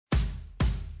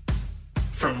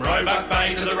From Roebuck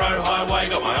Bay to the Roe Highway,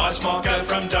 got my ice mocha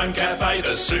from Dome Cafe,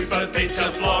 the Super Pita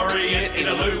Floriet,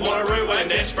 Inaloo, Wanneroo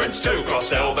and Esperance too,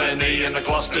 across Albany and the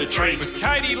Gloucester Tree. With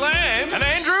Katie Lamb and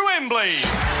Andrew Wembley.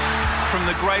 From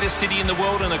the greatest city in the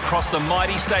world and across the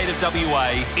mighty state of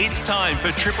WA, it's time for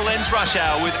Triple M's Rush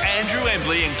Hour with Andrew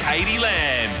Wembley and Katie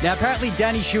Lamb. Now, apparently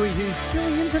Danny Shuey, who's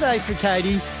filling in today for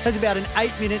Katie, has about an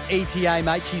 8-minute ETA,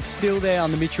 mate. She's still there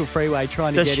on the Mitchell Freeway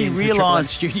trying to get into Triple M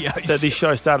Studios. That this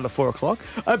show started at 4 o'clock?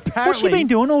 Apparently. What's she been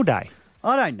doing all day?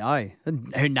 I don't know.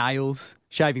 Her nails,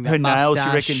 shaving that Her mustache. nails,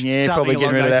 you reckon? Yeah, something probably getting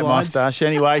along rid of those that lines. moustache.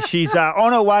 Anyway, she's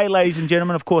on her way, ladies and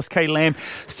gentlemen. Of course, Katie Lamb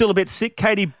still a bit sick.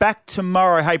 Katie, back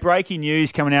tomorrow. Hey, breaking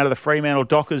news coming out of the Fremantle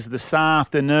Dockers this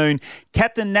afternoon.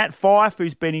 Captain Nat Fyfe,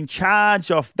 who's been in charge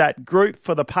of that group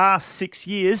for the past 6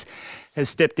 years, has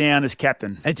stepped down as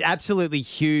captain. It's absolutely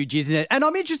huge, isn't it? And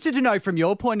I'm interested to know from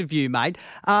your point of view, mate,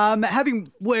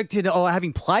 having worked in or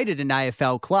having played at an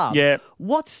AFL club,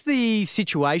 what's the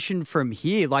situation from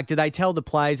here? Like, do they tell the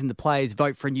players and the players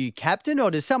vote for a new captain,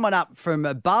 or does someone up from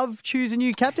above choose a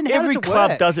new captain? How Every does it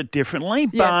club work? does it differently,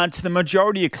 but the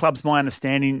majority of clubs, my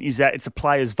understanding, is that it's a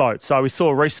player's vote. So we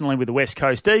saw recently with the West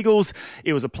Coast Eagles,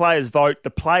 it was a player's vote.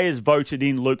 The players voted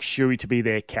in Luke Shuey to be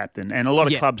their captain, and a lot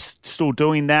of clubs still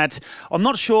doing that. I'm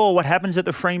not sure what happens at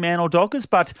the Fremantle Dockers,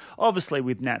 but obviously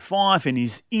with Nat Fyfe and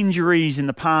his injuries in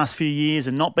the past few years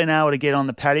and not being able to get on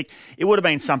the paddock, it would have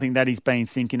been something that he's been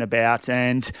thinking about.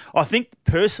 And I think,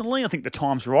 personally, I think the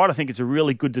time's right. I think it's a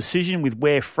really good decision with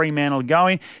where Fremantle are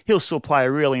going. He'll still play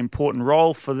a really important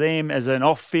role for them as an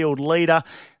off-field leader.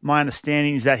 My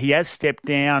understanding is that he has stepped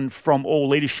down from all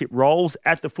leadership roles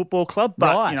at the football club,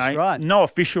 but no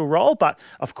official role. But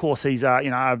of course, he's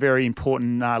a very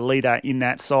important leader in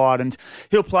that side, and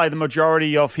he'll play the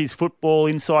majority of his football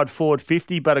inside forward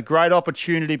 50. But a great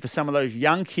opportunity for some of those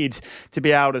young kids to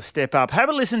be able to step up. Have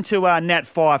a listen to Nat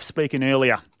Fyfe speaking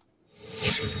earlier.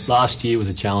 Last year was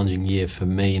a challenging year for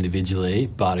me individually,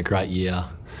 but a great year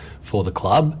for the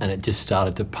club, and it just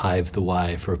started to pave the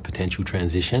way for a potential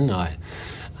transition. I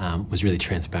was really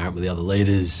transparent with the other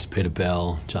leaders, Peter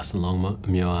Bell, Justin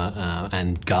Longmuir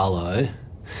and Garlo,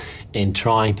 in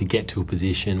trying to get to a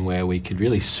position where we could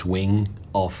really swing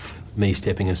off me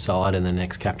stepping aside and the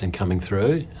next captain coming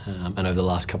through. And over the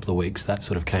last couple of weeks, that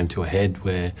sort of came to a head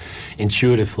where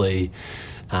intuitively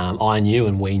I knew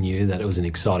and we knew that it was an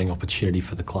exciting opportunity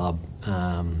for the club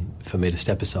for me to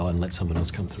step aside and let someone else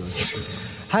come through.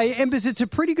 Hey, Embers, it's a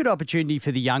pretty good opportunity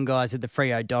for the young guys at the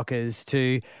Freo Dockers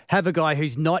to have a guy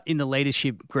who's not in the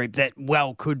leadership group that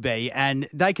well could be, and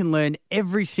they can learn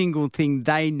every single thing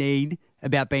they need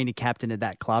about being a captain of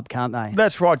that club, can't they?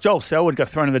 That's right. Joel Selwood got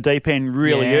thrown in the deep end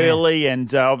really early,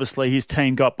 and obviously his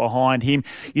team got behind him.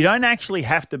 You don't actually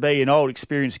have to be an old,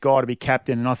 experienced guy to be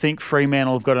captain, and I think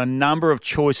Fremantle have got a number of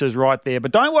choices right there.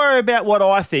 But don't worry about what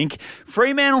I think.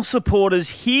 Fremantle supporters,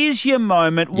 here's your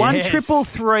moment.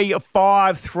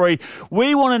 133353.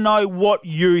 We want to know what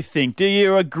you think. Do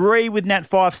you agree with Nat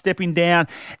Fyfe stepping down?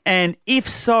 And if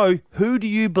so, who do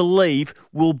you believe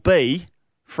will be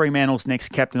Fremantle's next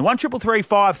captain?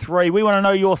 133353. We want to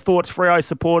know your thoughts, Freo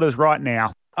supporters, right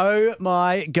now. Oh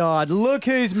my God, look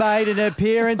who's made an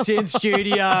appearance in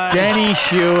studio. Danny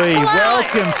Shuey,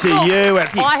 welcome to you.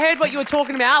 I heard what you were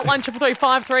talking about,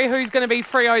 133353, who's going to be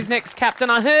Freo's next captain.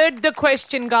 I heard the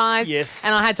question, guys. Yes.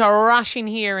 And I had to rush in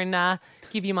here and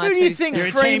give you my Who do you think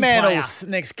cents. Fremantle's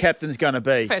next captain's going to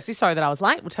be? Firstly, sorry that I was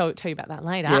late. We'll tell you about that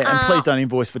later. Yeah, and please don't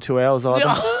invoice for 2 hours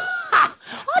either.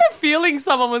 I had a feeling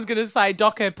someone was going to say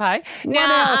Docker pay. 1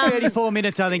 hour, 34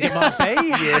 minutes, I think it might be.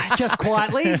 Yes. Just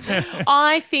quietly.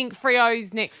 I think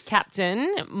Freo's next captain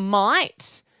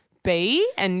might be,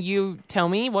 and you tell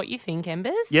me what you think,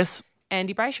 Embers. Yes.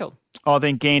 Andy Brayshaw. I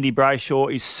think Andy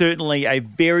Brayshaw is certainly a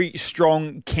very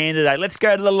strong candidate. Let's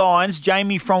go to the lines.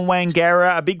 Jamie from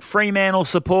Wangara, a big Fremantle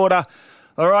supporter.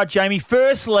 All right, Jamie,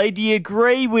 firstly, do you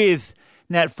agree with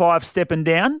Nat Fyfe stepping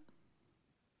down?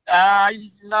 No,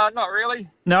 not really.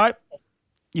 No?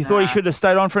 You thought he should have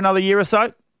stayed on for another year or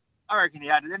so? I reckon he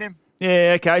had it in him.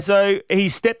 Yeah, okay. So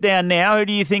he's stepped down now. Who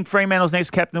do you think Fremantle's next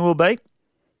captain will be?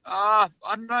 I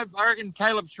don't know. I reckon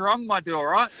Caleb Sarong might do all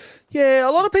right. Yeah,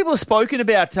 a lot of people have spoken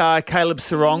about Caleb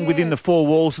Sarong within the four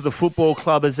walls of the football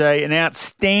club as an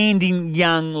outstanding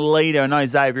young leader. I know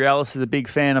Xavier Ellis is a big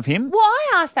fan of him. Well,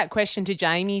 I asked that question to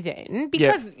Jamie then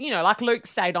because, like Luke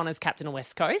stayed on as captain of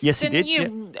West Coast. Yes, he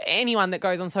did. Anyone that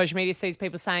goes on social media sees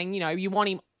people saying, you want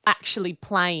him actually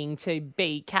playing to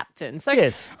be captain. So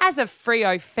as a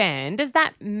Freo fan, does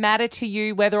that matter to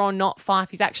you whether or not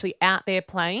Fyfe is actually out there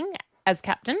playing as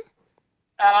captain?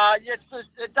 Yes,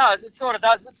 it does. It sort of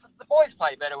does. But the boys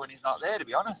play better when he's not there, to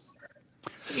be honest.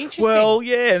 Interesting. Well,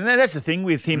 yeah, and that's the thing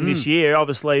with him this year.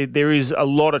 Obviously, there is a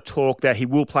lot of talk that he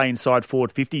will play inside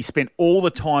forward 50. He spent all the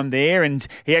time there, and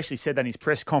he actually said that in his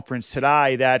press conference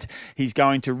today that he's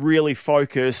going to really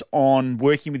focus on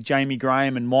working with Jamie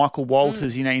Graham and Michael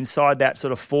Walters, inside that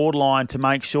sort of forward line to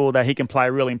make sure that he can play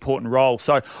a really important role.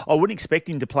 So I wouldn't expect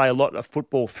him to play a lot of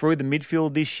football through the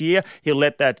midfield this year. He'll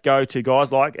let that go to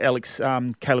guys like Caleb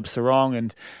Serong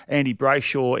and Andy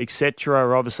Brayshaw, etc.,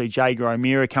 or obviously Jager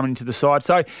O'Meara coming into the side.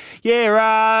 So,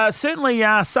 yeah, certainly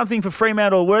something for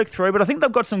Fremantle to work through, but I think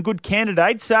they've got some good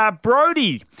candidates.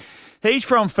 Brody, he's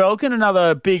from Falcon,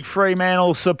 another big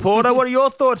Fremantle supporter. What are your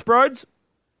thoughts, Broads?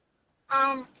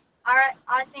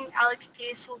 I think Alex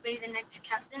Pearce will be the next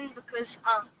captain because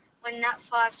when Nat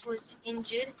Fyfe was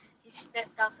injured, he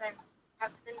stepped up and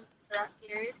captained for that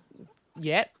period.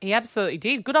 Yep, he absolutely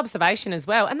did. Good observation as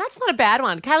well. And that's not a bad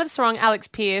one. Caleb Serong, Alex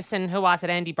Pearce, and who I said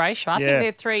Andy Brayshaw. I think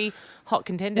they're three hot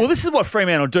contenders. Well, this is what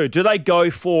Fremantle do. Do they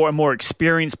go for a more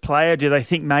experienced player? Do they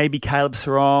think maybe Caleb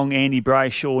Serong, Andy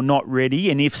Brayshaw not ready?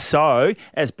 And if so,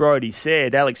 as Brody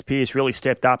said, Alex Pearce really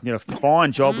stepped up and did a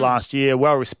fine job last year,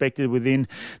 well respected within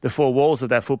the four walls of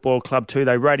that football club too.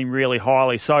 They rate him really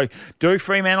highly. So do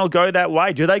Fremantle go that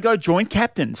way? Do they go joint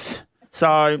captains?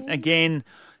 So, again,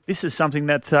 this is something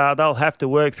that they'll have to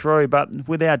work through, but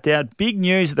without doubt, big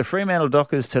news at the Fremantle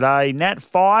Dockers today. Nat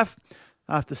Fyfe,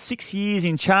 after 6 years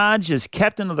in charge as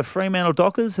captain of the Fremantle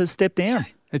Dockers, has stepped down.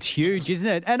 It's huge, isn't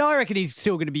it? And I reckon he's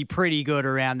still going to be pretty good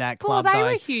around that club. Well, they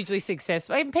were hugely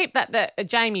successful. Even that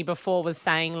Jamie before was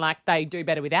saying like they do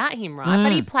better without him, right?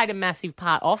 But he played a massive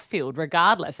part off field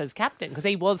regardless as captain because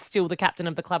he was still the captain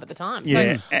of the club at the time.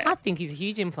 So I think he's a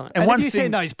huge influence. And have you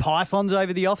seen those pythons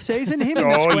over the off-season? Him in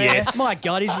the square? Yes. My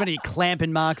God, he's going to be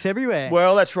clamping marks everywhere.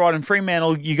 Well, that's right. And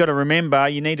Fremantle, you got to remember,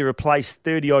 you need to replace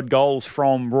 30-odd goals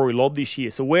from Rory Lobb this year.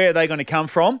 So where are they going to come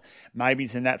from? Maybe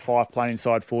it's in Nat Fyfe playing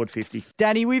inside forward 50.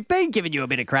 Danny, we've been giving you a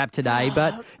bit of crap today,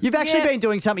 but you've actually been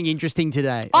doing something interesting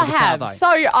today. I have. So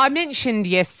I mentioned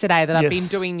yesterday that I've been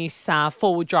doing this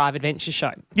forward drive adventure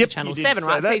show. Channel 7,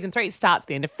 right? Season 3, it starts at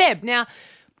the end of Feb. Now,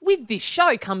 with this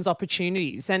show comes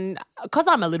opportunities, and because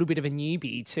I'm a little bit of a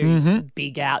newbie to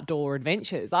big outdoor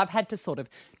adventures, I've had to sort of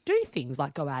do things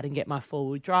like go out and get my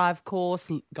forward drive course,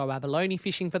 go abalone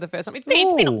fishing for the first time.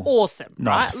 It's been awesome,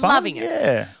 nice right? fun. Loving it.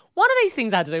 Yeah. One of these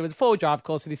things I had to do was a forward drive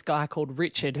course with this guy called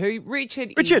Richard,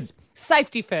 is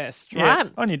safety first,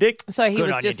 right? On your dick. So he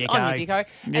was just on your dicko.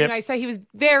 Anyway, so he was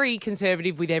very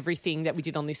conservative with everything that we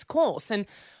did on this course. And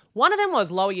one of them was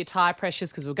lower your tyre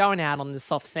pressures because we're going out on the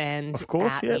soft sand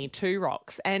near Two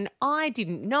Rocks. And I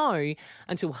didn't know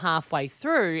until halfway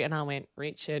through, and I went,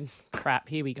 Richard, crap,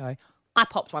 here we go. I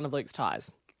popped one of Luke's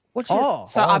tyres.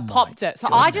 I popped it. So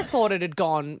I just thought it had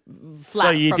gone flat. So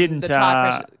you from didn't. The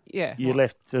tire pressure. Yeah. You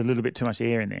left a little bit too much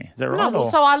air in there. Is that right? No, well,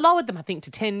 so I lowered them, I think,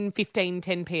 to 10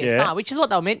 PSI, which is what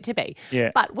they were meant to be.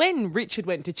 Yeah. But when Richard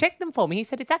went to check them for me, he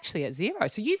said it's actually at 0.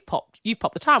 So you've popped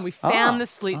the time. We found the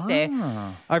slit there.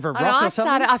 Over a rock or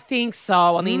something? I think so,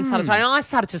 on the inside of the tire. And I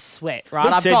started to sweat, right?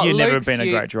 Luke said you've never been a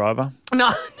great driver.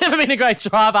 No, never been a great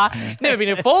driver. Never been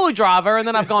a forward driver, and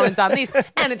then I've gone and done this.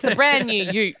 And it's the brand new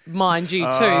Ute, mind you,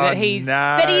 too,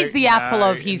 that is the apple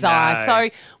of his eye.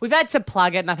 So we've had to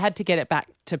plug it, and I've had to get it back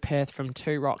to Perth from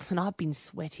Two Rocks, and I've been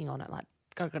sweating on it. Like,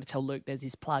 got to tell Luke there's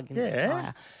this plug in this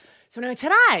tyre. So now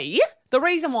today, the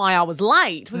reason why I was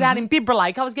late was out in Bibra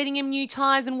Lake. I was getting him new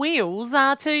tyres and wheels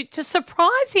to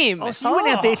surprise him. Oh, so you went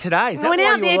out there today? I went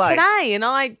out there today, and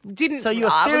I didn't. So you were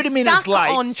 30 minutes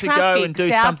late to go and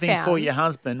do something for your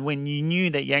husband when you knew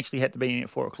that you actually had to be in at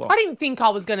 4 o'clock. I didn't think I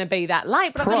was going to be that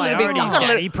late, but I got a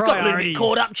little bit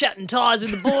caught up chatting tyres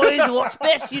with the boys and what's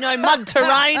best, mud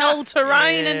terrain, all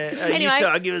terrain. And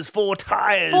anyway, give us 4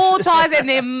 tyres. 4 tyres,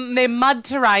 and they're mud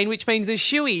terrain, which means the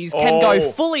shoeies can go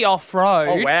fully off-road.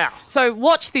 Oh, wow. So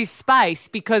watch this space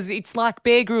because it's like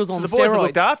Bear Grylls on steroids. The boys have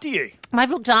looked after you. They've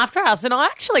looked after us, and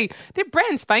they're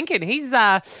brand spanking. He's,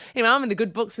 I'm in the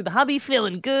good books with the hubby,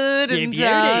 feeling good. Yeah, and beauty.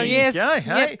 Yes,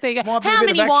 there you go. How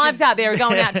many wives out there are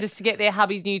going out just to get their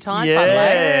hubby's new tyres, by the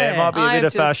way? Yeah, might be a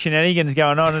bit of shenanigans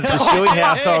going on in the Shuey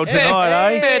household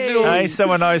tonight, Hey,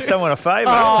 someone owes someone a favour.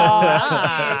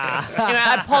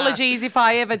 Apologies if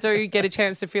I ever do get a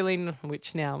chance to fill in,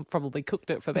 which now I'm probably cooked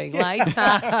it for being late.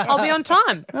 I'll be on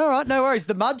time. All right, no worries.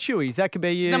 The mud shoeies, that could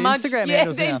be your Instagram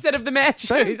handles now. Instead of the man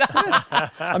shoes.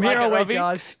 I'm here all week,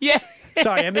 guys. Yeah.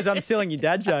 Sorry, Embers, I'm stealing your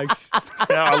dad jokes.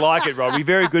 No, I like it, Robbie.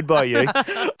 Very good by you.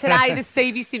 Today, the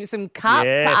Stevie Simpson Cup.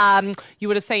 Yes. You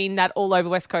would have seen that all over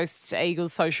West Coast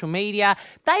Eagles social media.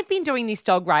 They've been doing this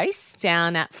dog race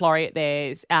down at Floreat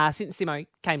there since Simo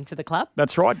came to the club.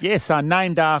 That's right, yes.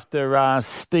 Named after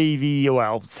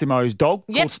Simo's dog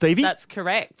called Stevie. That's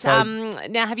correct.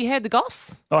 Now, have you heard the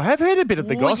goss? I have heard a bit of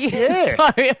the goss, yeah.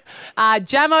 So,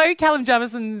 Jamo, Callum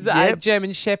Jamison's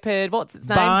German Shepherd, what's its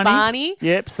name? Barney.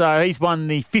 Yep, so he's won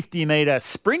the 50-metre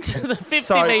sprint. The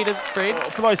 50-metre sprint.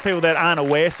 For those people that aren't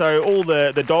aware, so all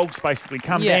the dogs basically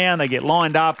come down, they get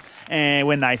lined up, and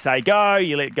when they say go,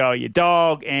 you let go of your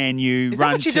dog and you run to the end. Is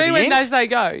that what you do when they say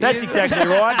go? That's exactly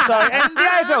right. So, and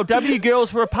the AFLW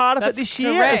girls were a part of it this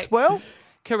year as well.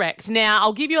 Correct. Now,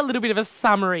 I'll give you a little bit of a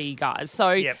summary, guys.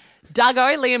 So,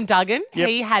 Duggo, Liam Duggan,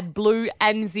 he had Blue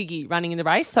and Ziggy running in the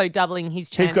race, so doubling his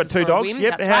chances. He's got two dogs. Win.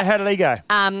 Yep. How did he go?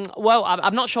 Well,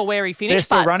 I'm not sure where he finished.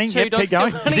 They're still running. Two dogs keep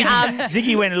going. Running.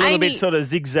 Ziggy went a little bit sort of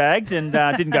zigzagged and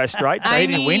didn't go straight, so he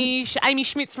didn't win. Amy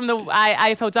Schmitz from the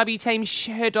AFLW team,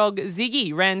 her dog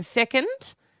Ziggy ran second.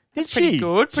 That's pretty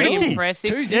good, pretty impressive.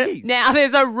 Two Ziggies. Now,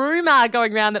 there's a rumour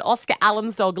going around that Oscar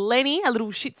Allen's dog Lenny, a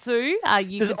little Shih Tzu,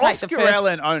 Does Oscar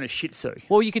Allen own a Shih Tzu?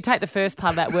 Well, you could take the first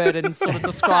part of that word and sort of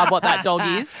describe what that dog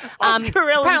is. Oscar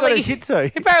Allen's got a Shih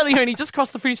Tzu. Apparently, only just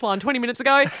crossed the finish line 20 minutes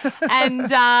ago.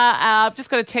 And I've just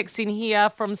got a text in here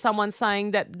from someone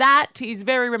saying that is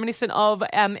very reminiscent of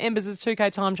Embers' 2K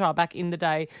time trial back in the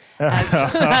day as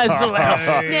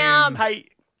well. Now, hey,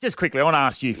 just quickly, I want to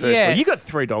ask you firstly. Yes. You got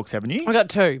 3 dogs, haven't you? I got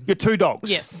 2. You got 2 dogs?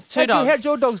 Yes, 2 dogs. How'd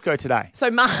your dogs go today? So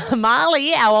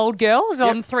Marley, our old girl, is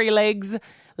on 3 legs,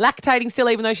 lactating still,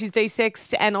 even though she's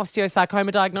desexed and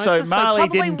osteosarcoma diagnosis. So Marley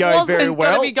didn't go very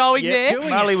well. Going to be going there.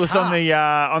 Marley was on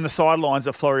the sidelines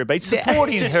at Floreat Beach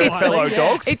supporting her fellow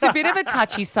dogs. It's a bit of a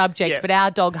touchy subject, but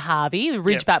our dog Harvey, the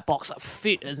Ridgeback boxer,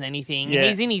 fit as anything.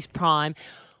 He's in his prime.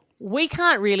 We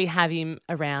can't really have him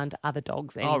around other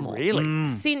dogs anymore. Oh, really?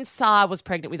 Since I was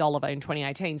pregnant with Oliver in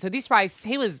 2018. So this race,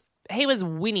 he was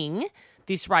winning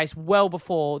this race well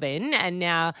before then, and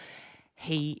now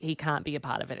he can't be a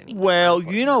part of it anymore. Well,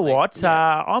 you know what?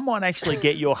 I might actually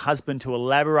get your husband to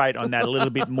elaborate on that a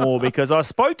little bit more, because I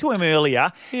spoke to him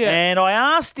earlier and I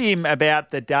asked him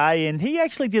about the day, and he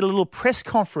actually did a little press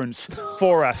conference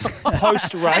for us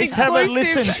post-race. Have a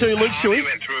listen to Luke Shuey. We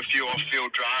went through a few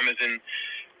off-field dramas and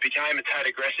became a tad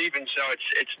aggressive, and so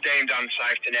it's deemed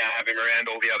unsafe to now have him around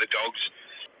all the other dogs.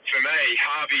 For me,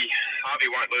 Harvey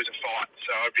won't lose a fight,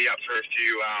 so I'd be up for a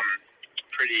few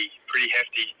pretty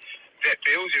hefty vet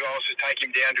bills if I was to take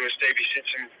him down to a Stevie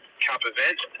Simpson Cup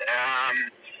event.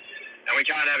 And we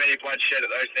can't have any bloodshed at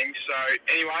those things. So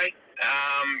anyway,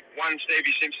 one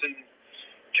Stevie Simpson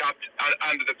Cup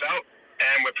under the belt,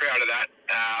 and we're proud of that.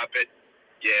 But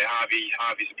yeah, Harvey's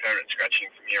a permanent scratching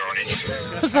from here on in.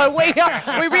 So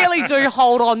we really do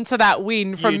hold on to that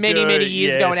win from many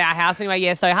years ago in our house.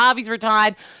 Anyway, so Harvey's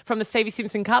retired from the Stevie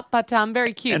Simpson Cup, but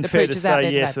very cute. And the fair to pooch out say,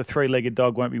 there yes, today. the 3-legged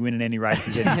dog won't be winning any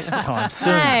races anytime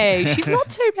soon. Hey, she's not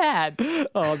too bad.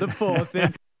 Oh, the poor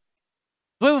thing.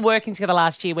 We were working together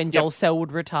last year when Joel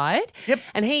Selwood retired. Yep.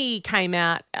 And he came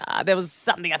out, there was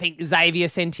something, I think Xavier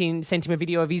sent him a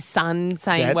video of his son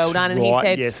saying, That's well done. And he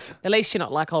said, yes. At least you're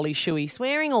not like Ollie Shuey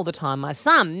swearing all the time, my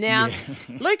son. Now,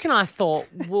 Luke and I thought,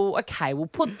 well, okay, we'll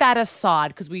put that aside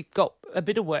because we've got a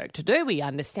bit of work to do. We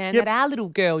understand that our little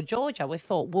girl, Georgia, we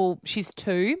thought, well, she's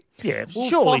 2. Yeah,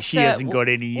 surely she hasn't got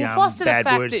any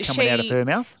bad words coming out of her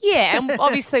mouth. Yeah, and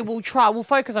obviously we'll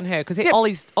focus on her because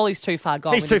Ollie's too far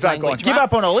gone. He's too far gone. Give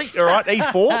up on Ollie, all right? He's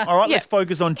 4. All right, let's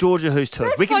focus on Georgia, who's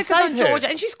 2. We can focus on Georgia,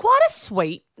 and she's quite a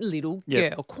sweet little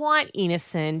girl, quite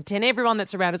innocent, and everyone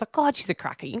that's around is like, God, she's a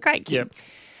cracker, you're a great kid. Yep.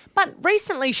 But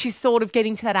recently she's sort of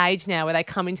getting to that age now where they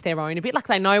come into their own a bit, like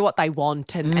they know what they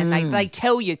want and they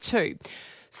tell you too.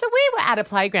 So we were at a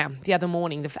playground the other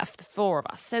morning, the 4 of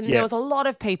us, and there was a lot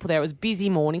of people there. It was a busy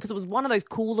morning because it was one of those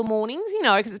cooler mornings,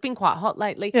 because it's been quite hot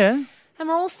lately. Yeah. And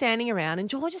we're all standing around, and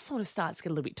Georgia sort of starts to get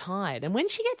a little bit tired. And when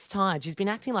she gets tired, she's been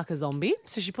acting like a zombie.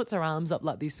 So she puts her arms up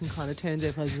like this and kind of turns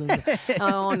her face.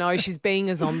 Oh, no, she's being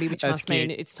a zombie, which must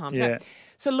mean it's time to go.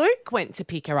 So Luke went to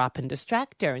pick her up and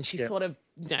distract her, and she sort of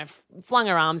flung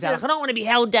her arms out like, I don't want to be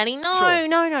held, Daddy.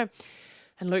 No.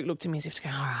 And Luke looked at me as if to go,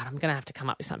 all right, I'm going to have to come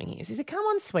up with something here. So he said, come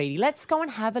on, sweetie, let's go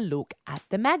and have a look at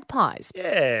the magpies.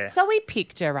 Yeah. So we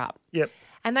picked her up. Yep.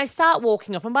 And they start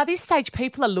walking off. And by this stage,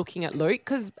 people are looking at Luke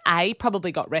because A,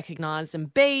 probably got recognised,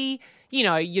 and B,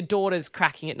 your daughter's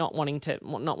cracking at not wanting to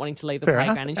leave the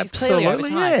playground. And she's clearly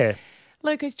overtired.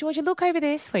 Luke goes, Georgia, look over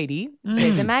there, sweetie.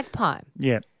 There's a magpie.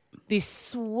 Yeah. This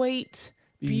sweet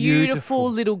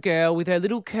Beautiful little girl with her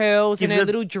little curls and her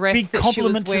little dress that she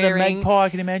was wearing. Big compliment to the magpie, I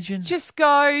can imagine. Just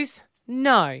goes,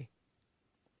 no.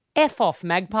 F off,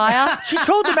 magpie. She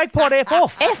told the magpie to F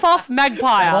off. F off,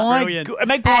 magpie.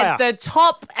 Magpie. At the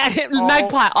top,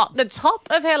 magpie, up the top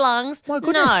of her lungs. My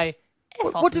goodness. No.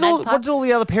 What did all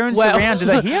the other parents around, did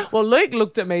they hear? Well, Luke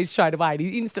looked at me straight away and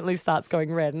he instantly starts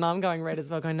going red and I'm going red as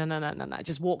well, going, no,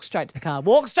 just walk straight to the car.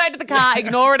 Walk straight to the car,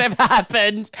 ignore it ever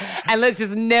happened, and let's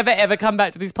just never, ever come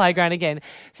back to this playground again.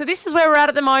 So this is where we're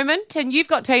at the moment, and you've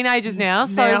got teenagers now.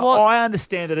 So I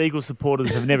understand that Eagles supporters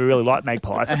have never really liked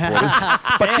Magpie supporters,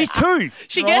 but she's 2.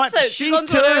 She gets it. She's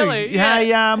 2. Early.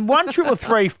 Hey,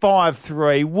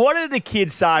 1-3-3-5-3. What did the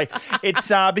kids say?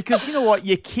 It's because you know what,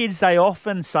 your kids, they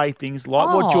often say things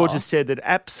like what George has said that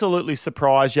absolutely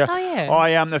surprise you. Oh,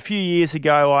 yeah. A few years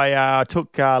ago, I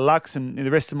took Lux and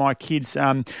the rest of my kids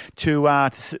to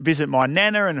visit my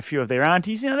nana and a few of their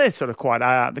aunties. You know, they're sort of quite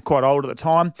old at the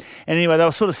time. And anyway, they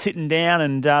were sort of sitting down,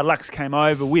 and Lux came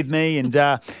over with me and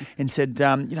said,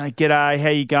 g'day, how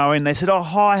you going? They said, oh,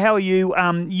 hi, how are you?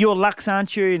 You're Lux,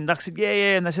 aren't you? And Lux said,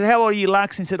 yeah. And they said, how old are you,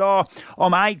 Lux? And he said, oh,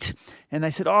 I'm 8. And they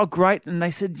said, oh, great. And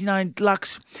they said,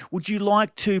 Lux, would you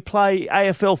like to play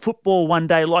AFL football one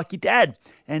day like your dad?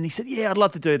 And he said, yeah, I'd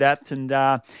love to do that. And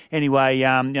anyway,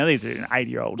 these are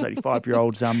 80-year-olds,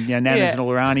 85-year-olds, nanas and all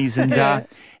their aunties. And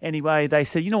anyway, they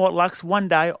said, you know what, Lux, one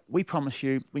day, we promise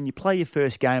you, when you play your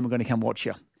first game, we're going to come watch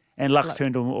you. And Lux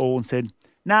turned to them all and said,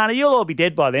 Nana, you'll all be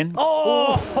dead by then.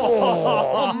 My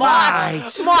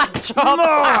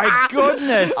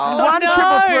goodness.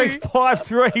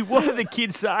 1-3-3-5-3. What did the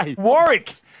kids say?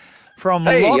 Warwick from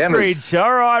Lockridge.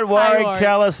 All right, Warwick,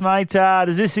 tell us, mate,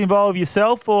 does this involve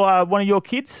yourself or one of your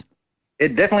kids?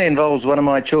 It definitely involves one of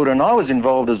my children. I was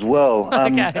involved as well.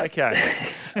 Okay.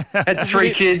 Had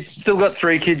 3 kids, still got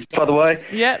 3 kids, by the way.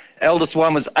 Yep. Eldest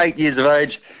one was 8 years of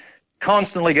age,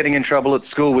 constantly getting in trouble at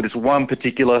school with this one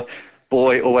particular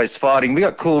boy, always fighting. We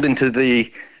got called into the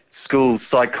school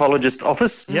psychologist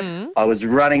office. Yep. I was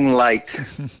running late.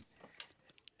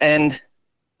 And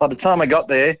by the time I got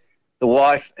there, the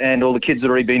wife and all the kids had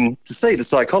already been to see the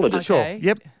psychologist. Okay.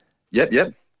 Sure.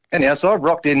 Yep. Anyhow, so I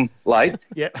rocked in late.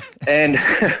 Yep. And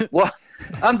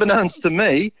unbeknownst to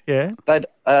me,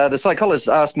 the psychologist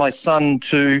asked my son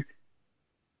to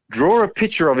draw a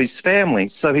picture of his family.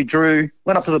 So he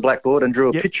went up to the blackboard and drew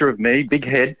a picture of me, big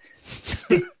head,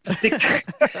 stick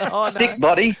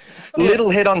body, little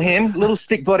head on him, little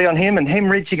stick body on him, and him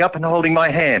reaching up and holding my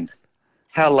hand.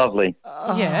 How lovely.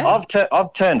 I've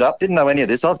turned up, didn't know any of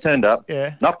this. I've turned up,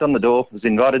 knocked on the door, was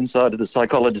invited inside to the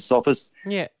psychologist's office.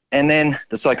 Yeah. And then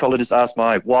the psychologist asked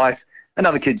my wife and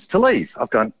other kids to leave. I've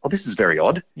gone, this is very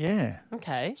odd. Yeah.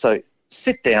 Okay. So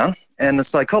sit down, and the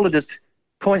psychologist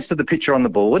points to the picture on the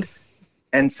board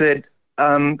and said,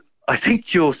 I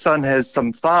think your son has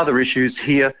some father issues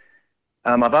here.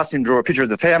 I've asked him to draw a picture of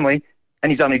the family,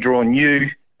 and he's only drawn you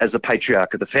as the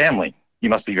patriarch of the family. You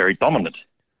must be very dominant,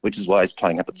 which is why he's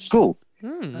playing up at the school.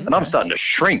 And I'm starting to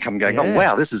shrink. I'm going, oh,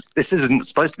 wow, this isn't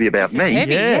supposed to be about me.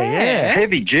 Heavy,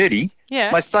 Heavy duty. Yeah.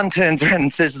 My son turns around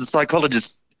and says to the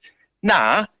psychologist,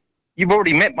 nah, you've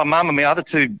already met my mum and my other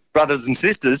 2 brothers and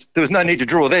sisters. There was no need to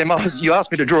draw them. You asked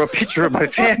me to draw a picture of my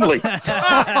family.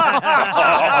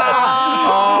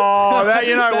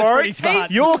 Warwick,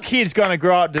 your kid's going to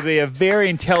grow up to be a very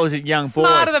intelligent young boy.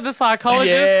 Smarter than the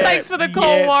psychologist. Yeah. Thanks for the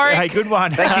call, Warwick. Hey, good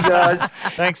one. Thank you, guys.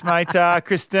 Thanks, mate.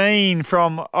 Christine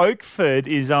from Oakford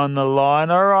is on the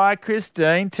line. All right,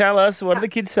 Christine, tell us, what do the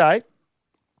kids say?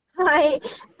 Hi.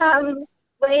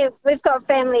 We've got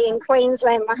family in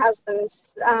Queensland. My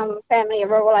husband's family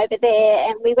are all over there,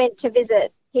 and we went to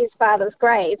visit his father's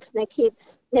grave. The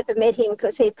kids never met him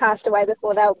because he passed away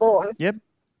before they were born. Yep.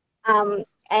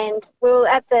 And we were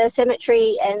at the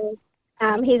cemetery, and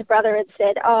his brother had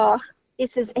said,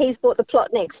 he's bought the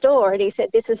plot next door, and he said,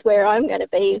 this is where I'm going to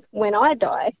be when I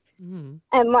die.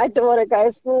 And my daughter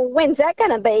goes, well, when's that going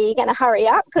to be? You're going to hurry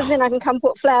up because then I can come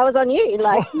put flowers on you.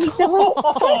 Like, he said, well,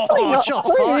 hopefully not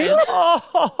soon.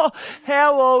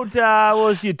 How old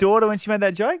was your daughter when she made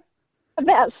that joke?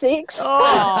 About 6.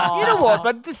 Oh, you know what?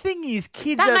 But the thing is,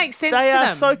 kids makes sense they to are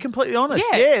them. so completely honest.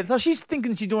 Yeah. So she's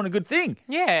thinking she's doing a good thing.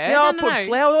 Yeah. I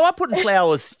put in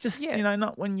flowers, just,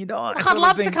 not when you die. I'd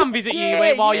love to come visit you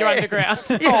while you're underground.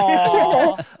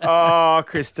 Oh,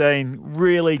 Christine,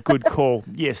 really good call.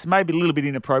 Yes, maybe a little bit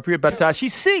inappropriate, but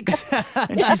she's 6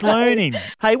 and she's learning.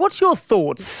 Hey, what's your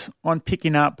thoughts on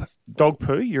picking up dog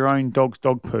poo, your own dog's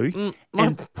dog poo,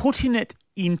 and putting it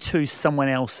into someone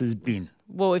else's bin?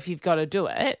 Well, if you've got to do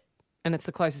it, and it's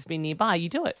the closest bin nearby, you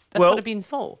do it. That's what a bin's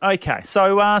for. Okay,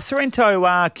 so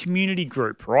Sorrento Community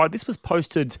Group, right? This was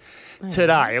posted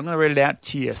today. I'm going to read it out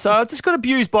to you. So I just got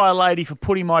abused by a lady for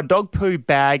putting my dog poo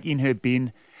bag in her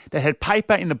bin that had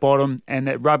paper in the bottom and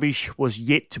that rubbish was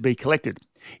yet to be collected.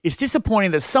 It's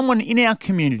disappointing that someone in our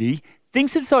community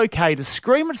thinks it's okay to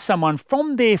scream at someone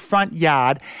from their front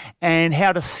yard and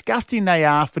how disgusting they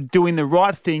are for doing the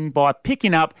right thing by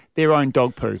picking up their own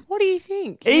dog poo. What do you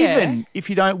think? Even if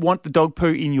you don't want the dog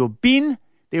poo in your bin,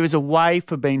 there is a way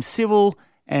for being civil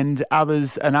and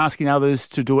asking others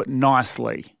to do it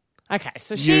nicely. Okay,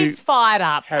 so she's fired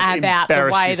up about the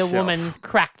way the woman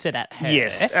cracked it at her.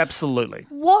 Yes, absolutely.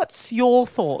 What's your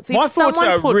thoughts? My thoughts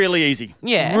are really easy.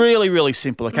 Yeah. Really, really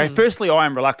simple, okay? Firstly, I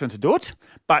am reluctant to do it,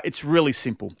 but it's really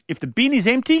simple. If the bin is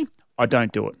empty, I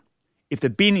don't do it. If the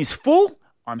bin is full,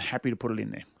 I'm happy to put it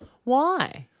in there.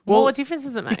 Why? Well, what difference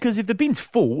does it make? Because if the bin's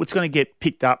full, it's going to get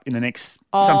picked up in the next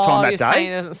sometime that you're day. Saying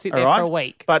it doesn't sit there for a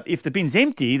week. But if the bin's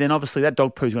empty, then obviously that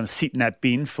dog poo is going to sit in that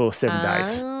bin for 7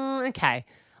 days. Okay.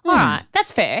 All right,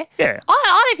 that's fair. Yeah.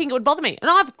 I don't think it would bother me.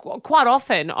 And I've quite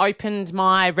often opened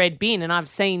my red bin and I've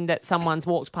seen that someone's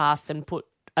walked past and put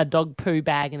a dog poo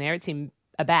bag in there. It's in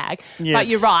a bag. Yes. But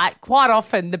you're right, quite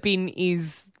often the bin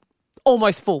is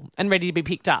almost full and ready to be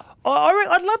picked up.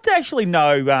 I'd love to actually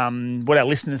know what our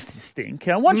listeners think.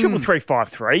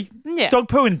 13353. Dog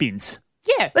poo in bins.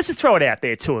 Yeah. Let's just throw it out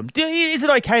there to them. Is it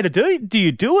okay to do? Do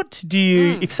you do it?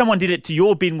 If someone did it to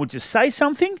your bin, would you say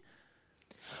something?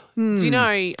 Do you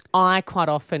know, I quite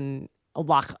often,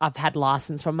 I've had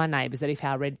license from my neighbours that if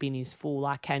our red bin is full,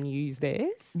 I can use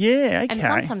theirs. Yeah, okay. And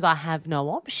sometimes I have no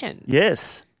option.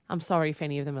 Yes. I'm sorry if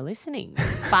any of them are listening,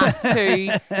 but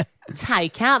to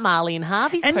take out Marley and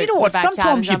Harvey's and poop you know what? from the backyard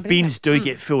Sometimes your and bins do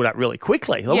get filled up really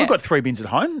quickly. Like We've got 3 bins at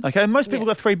home. Okay, most people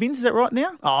got 3 bins. Is that right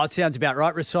now? Oh, it sounds about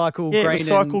right. Recycle, green,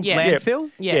 recycle, and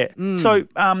landfill. Yeah. So,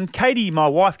 Katie, my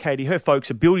wife, Katie, her folks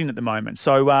are building at the moment.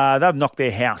 So they've knocked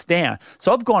their house down.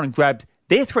 So I've gone and grabbed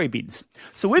their 3 bins.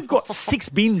 So we've got 6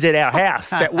 bins at our house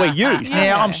that we use.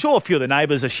 Now, I'm sure a few of the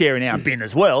neighbours are sharing our bin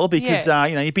as well because,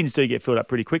 your bins do get filled up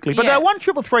pretty quickly. But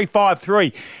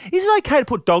 13353, is it okay to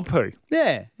put dog poo?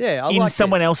 Yeah. I in like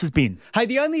someone else's bin? Hey,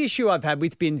 the only issue I've had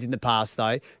with bins in the past,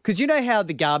 though, because you know how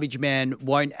the garbage man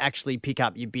won't actually pick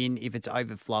up your bin if it's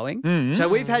overflowing? Mm-hmm. So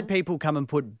we've had people come and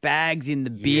put bags in the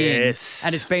bin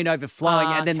and it's been overflowing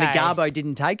and then the Garbo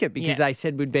didn't take it because they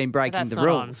said we'd been breaking the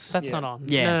rules. That's not on.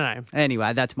 Yeah. No.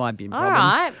 Anyway, that's my bin All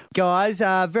problems. right. Guys,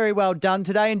 very well done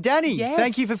today. And Danny,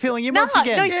 thank you for filling in once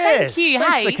again. No, thank you.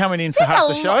 Thanks for coming in for half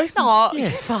the show.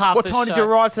 For half what the time show. did you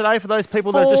arrive today for those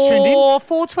people that have just tuned in?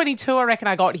 4:22, I reckon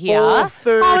I got here.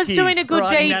 4:30. I was doing a good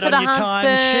Writing deed that for the on your time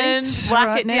husband. sheet Whack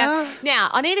right it now. down. Now,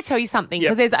 I need to tell you something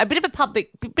because there's a bit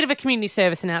of a community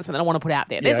service announcement that I want to put out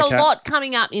there. There's a lot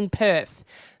coming up in Perth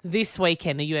this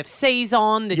weekend. The UFC's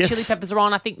on, the Chili Peppers are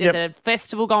on. I think there's a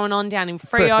festival going on down in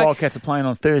Freo. Perth Wildcats are playing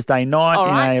on Thursday night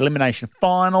in an elimination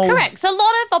final. Correct. So a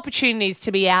lot of opportunities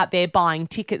to be out there buying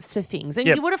tickets to things. And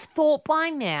you would have thought by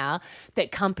now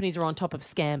that companies are on top of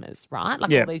scammers, right?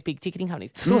 Like all these big ticketing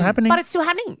companies. Still happening. But it's still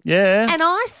happening. Yeah. And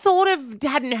I sort of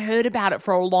hadn't heard about it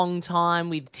for a long time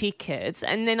with tickets.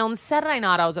 And then on Saturday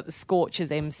night, I was at the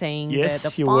Scorchers emceeing the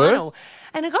final.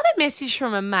 And I got a message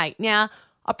from a mate. Now,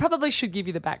 I probably should give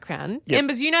you the background.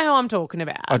 Embers, you know who I'm talking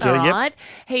about. I do, all right?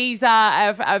 He's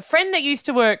a friend that used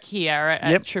to work here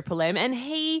at Triple M, and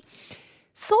he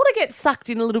sort of gets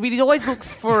sucked in a little bit. He always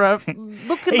looks for a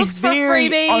He's very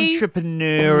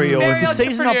entrepreneurial. Very if he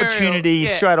sees an opportunity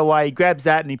straight away, he grabs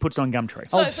that and he puts it on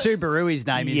Gumtree. Old Subaru, his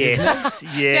name is. Yes,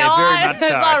 now, very much so.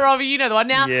 Sorry, Robbie, you know the one.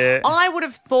 Now, I would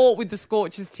have thought with the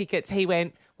Scorchers tickets, he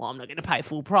went, well, I'm not going to pay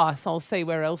full price. I'll see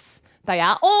where else they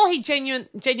are. Or he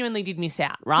genuinely did miss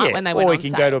out, right, when they went on Or he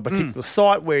can go to a particular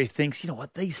site where he thinks, you know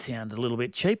what, these sound a little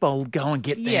bit cheap. I'll go and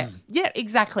get them. Yeah,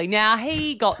 exactly. Now,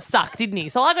 he got stuck, didn't he?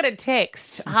 So I got a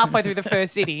text halfway through the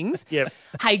first innings.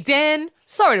 Hey, Dan,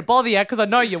 sorry to bother you because I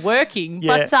know you're working,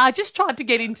 but I just tried to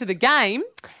get into the game.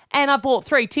 And I bought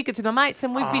 3 tickets with my mates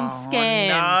and we've been scammed.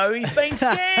 No, he's been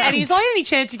scammed. And he's the only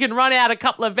chance you can run out a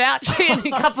couple of vouchers and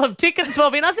a couple of tickets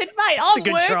for me. And I said, mate,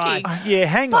 I'm working.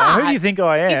 Hang on. Who do you think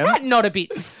I am? Is that not a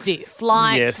bit stiff?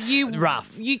 Like,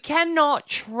 rough. You cannot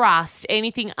trust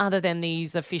anything other than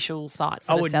these official sites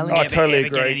that are selling I it. totally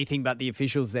Get agree. anything but the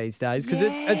officials these days because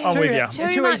it's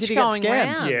too much easy to get going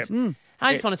scammed. round.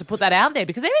 I just wanted to put that out there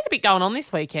because there is a bit going on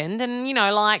this weekend and, you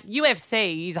know, like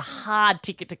UFC is a hard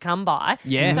ticket to come by.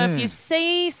 Yeah. So if you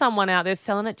see someone out there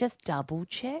selling it, just double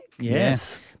check.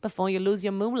 Yes. before you lose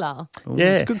your moolah.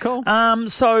 Yeah, it's a good call.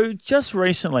 So just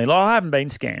recently, I haven't been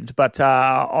scammed, but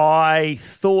I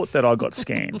thought that I got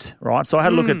scammed, right? So I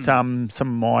had a look at some of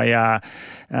my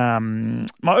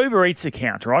my Uber Eats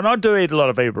account, right? And I do eat a lot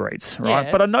of Uber Eats, right?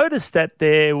 Yeah. But I noticed that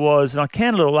there was, and I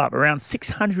counted it all up, around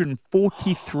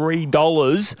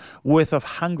 $643 worth of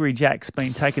Hungry Jacks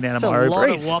being taken out of my Uber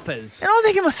Eats. That's a lot of Whoppers. And I'm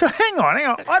thinking to myself, hang on,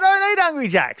 I don't eat Hungry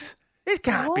Jacks. This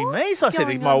can't be me. So I said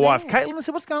to my wife, Caitlin, I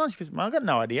said, what's going on? She goes, I've got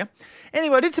no idea.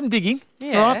 Anyway, I did some digging,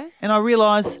 right? And I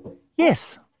realised,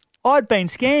 yes, I'd been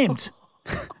scammed.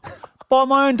 By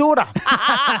my own daughter.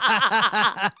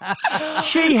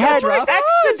 She had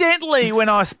accidentally, when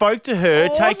I spoke to her,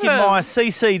 taken my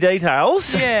CC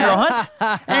details, right?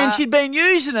 And she'd been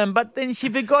using them, but then she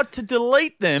forgot to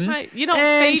delete them. Mate, you're not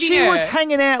and feeding she her. was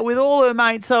hanging out with all her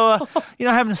mates, so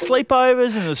having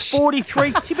sleepovers, and there's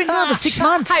 43. She'd been there for 6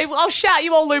 months. Hey, I'll shout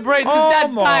you all Uber Eats because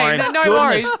Dad's paying. No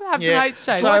worries. Have some H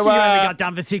shakes. So you only got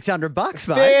done for $600,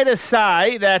 mate. Fair to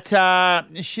say that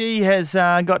she has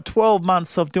got 12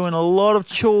 months of doing a lot of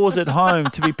chores at home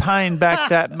to be paying back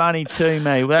that money to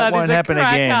me. That won't happen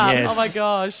again. Yes. Oh my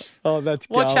gosh. Oh, that's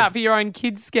Watch gold. out for your own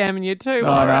kids scamming you too.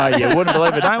 Oh, no, you wouldn't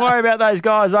believe it. Don't worry about those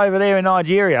guys over there in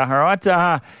Nigeria, all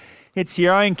right? It's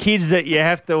your own kids that you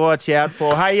have to watch out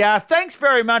for. Hey, thanks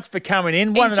very much for coming in.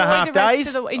 Enjoy 1.5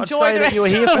 days. Enjoy the rest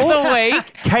of the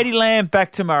week. Katie Lamb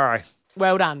back tomorrow.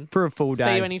 Well done. For a full day.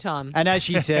 See you anytime. And as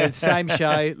she says, same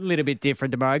show, little bit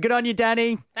different tomorrow. Good on you,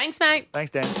 Danny. Thanks, mate.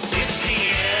 Thanks, Dan. It's the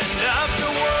end of the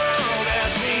world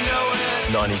as we know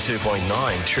it.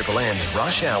 92.9 Triple M's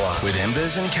Rush Hour with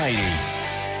Embers and Katie.